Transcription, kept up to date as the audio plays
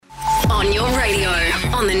On your radio,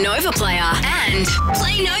 on the Nova player, and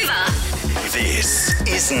Play Nova. This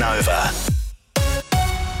is Nova.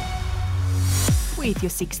 With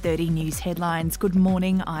your 6:30 news headlines, good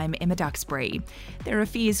morning, I'm Emma Duxbury. There are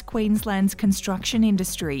fears Queensland's construction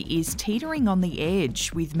industry is teetering on the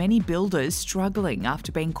edge, with many builders struggling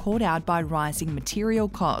after being caught out by rising material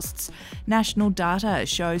costs. National data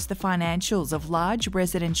shows the financials of large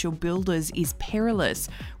residential builders is perilous,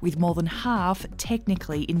 with more than half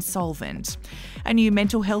technically insolvent. A new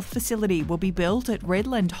mental health facility will be built at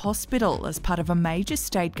Redland Hospital as part of a major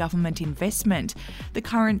state government investment. The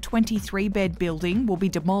current 23-bed building will be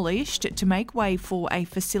demolished to make way for a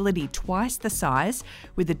facility twice the size,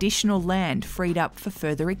 with additional land freed up for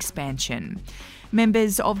further expansion.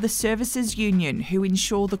 Members of the Services Union who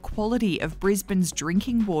ensure the quality of Brisbane's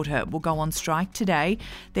drinking water will go on strike today.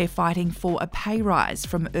 They're fighting for a pay rise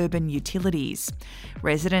from urban utilities.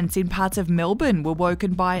 Residents in parts of Melbourne were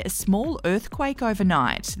woken by a small earthquake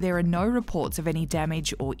overnight. There are no reports of any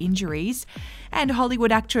damage or injuries. And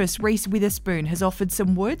Hollywood actress Reese Witherspoon has offered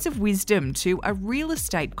some words of wisdom to a real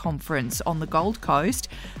estate conference on the Gold Coast.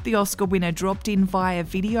 The Oscar winner dropped in via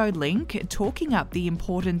video link, talking up the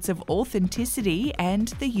importance of authenticity and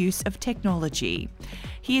the use of technology.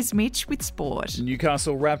 Here's Mitch with sport.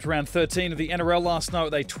 Newcastle wrapped round 13 of the NRL last night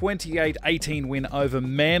with a 28-18 win over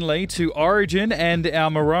Manly to Origin, and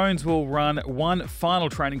our Maroons will run one final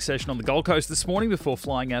training session on the Gold Coast this morning before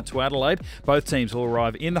flying out to Adelaide. Both teams will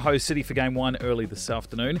arrive in the host city for Game 1 early this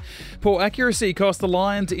afternoon. Poor accuracy cost the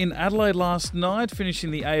Lions in Adelaide last night,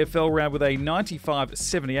 finishing the AFL round with a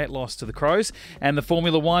 95-78 loss to the Crows. And the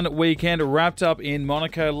Formula 1 weekend wrapped up in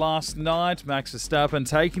Monaco last night. Max Verstappen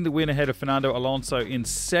taking the win ahead of Fernando Alonso in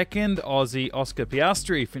second. Aussie Oscar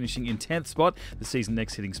Piastri finishing in 10th spot. The season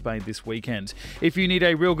next hitting Spain this weekend. If you need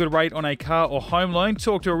a real good rate on a car or home loan,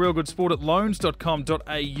 talk to a real good sport at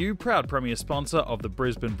loans.com.au, proud premier sponsor of the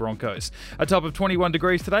Brisbane Broncos. A top of 21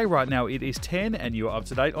 degrees today. Right now it is 10, and you are up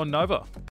to date on Nova.